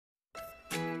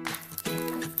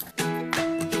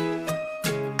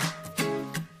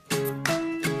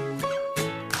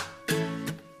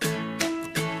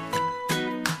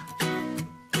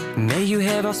May you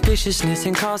have auspiciousness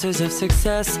and causes of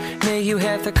success. May you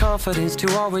have the confidence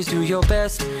to always do your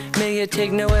best. May you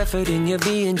take no effort in your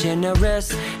being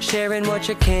generous, sharing what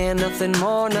you can, nothing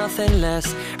more, nothing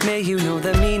less. May you know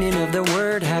the meaning of the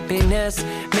word happiness.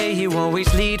 May you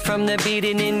always lead from the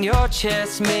beating in your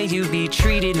chest. May you be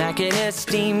treated like an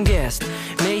esteemed guest.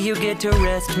 May you get to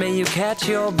rest, may you catch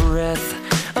your breath.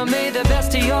 May the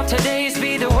best of your todays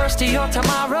be the worst of your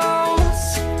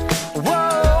tomorrows. Whoa.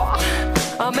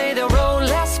 May the road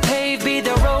less paved be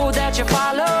the road that you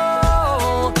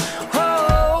follow.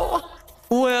 Oh,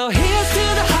 well, here's to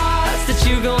the hearts that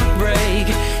you're gonna break.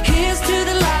 Here's to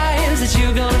the lives that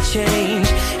you're gonna change.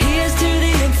 Here's to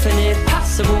the infinite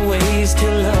possible ways to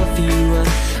love you.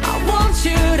 I want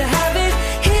you to have it.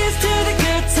 Here's to the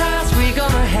good times we're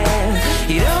gonna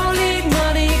have. You don't need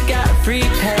money, you got a free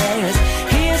pass.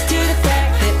 Here's to the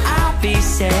fact that I'll be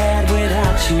sad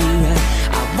without you.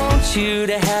 I want you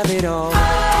to have it all.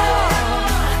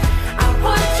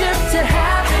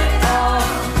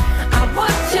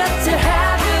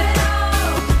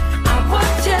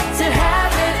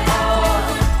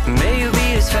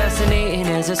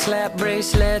 As a slap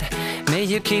bracelet, may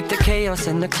you keep the chaos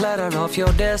and the clutter off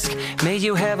your desk. May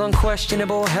you have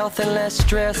unquestionable health and less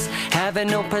stress, having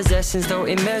no possessions though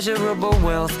immeasurable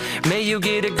wealth. May you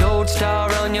get a gold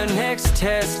star on your next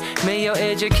test. May your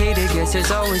educated guesses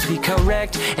always be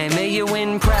correct, and may you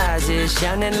win prizes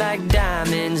shining like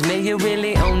diamonds. May you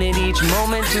really own it each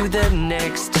moment to the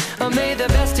next. May the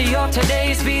best of your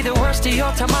todays be the worst of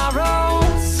your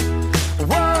tomorrows.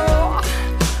 Whoa.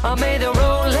 May the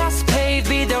road less paved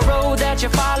be the road that you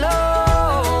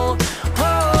follow.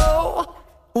 Oh,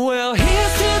 well,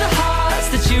 here's to the hearts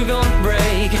that you're gonna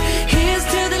break. Here's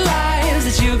to the lives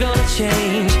that you're gonna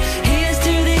change. Here's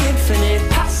to the infinite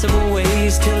possible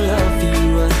ways to love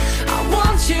you. I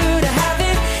want you to have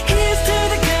it. Here's to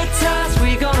the good times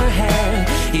we're gonna have.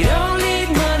 You don't need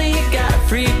money, you got a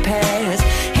free pass.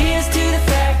 Here's to the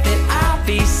fact that I'll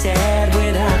be sad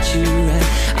without you.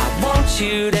 I want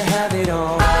you to have it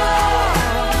all.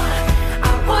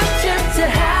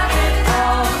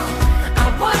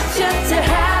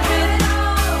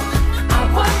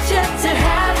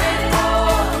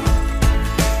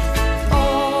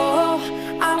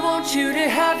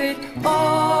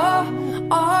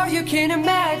 Can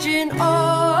imagine,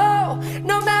 oh,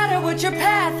 no matter what your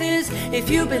path is, if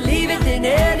you believe it, then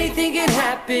anything can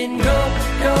happen. Go,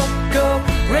 go, go,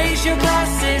 raise your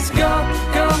glasses. Go,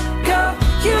 go, go,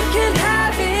 you can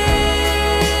have it.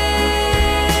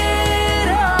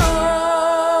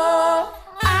 Oh,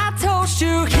 I told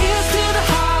you, here's to the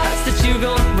hearts that you're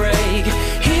gonna break.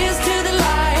 Here's to the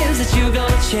lives that you're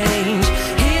gonna change.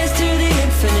 Here's to the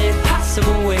infinite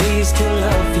possible ways to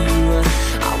love you.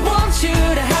 I want you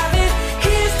to have it.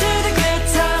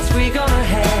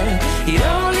 You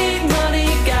don't need money,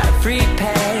 you got a free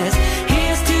pass.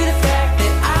 Here's to the fact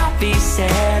that I'll be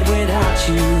sad without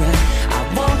you. I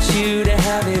want you to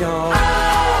have it all. I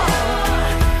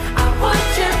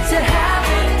want you to have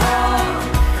it all.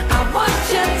 I want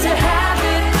you to have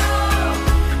it.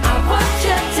 I want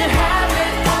you to have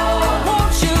it all. I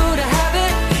want you to have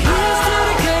it. Here's to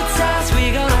the good times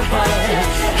we're gonna have.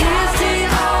 Here's to you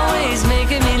always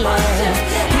making me laugh.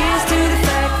 Here's to the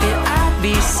fact that I'll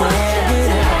be sad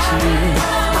without you.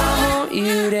 I want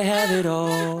you to have it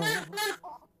all.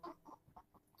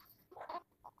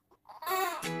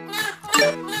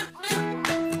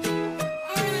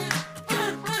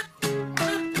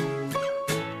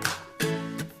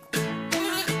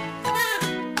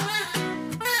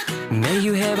 May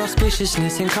you have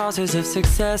auspiciousness and causes of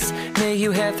success. May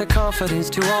you have the confidence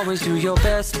to always do your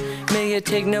best. May you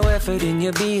take no effort in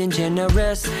your being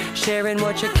generous, sharing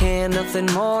what you can, nothing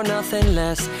more, nothing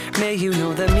less. May you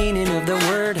know the meaning of the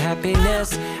word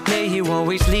happiness. May you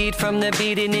always lead from the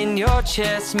beating in your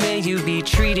chest. May you be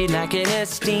treated like an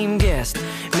esteemed guest.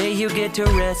 May you get to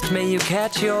rest, may you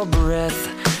catch your breath.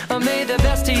 May the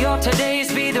best of your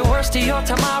todays be the worst of your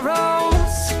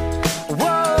tomorrows.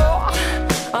 Whoa.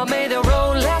 May the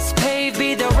road less paved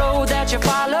be the road that you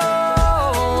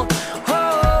follow.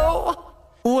 Oh,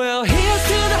 well, here's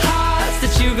to the hearts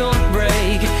that you're gonna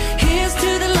break. Here's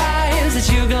to the lives that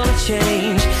you're gonna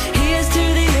change. Here's to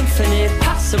the infinite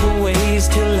possible ways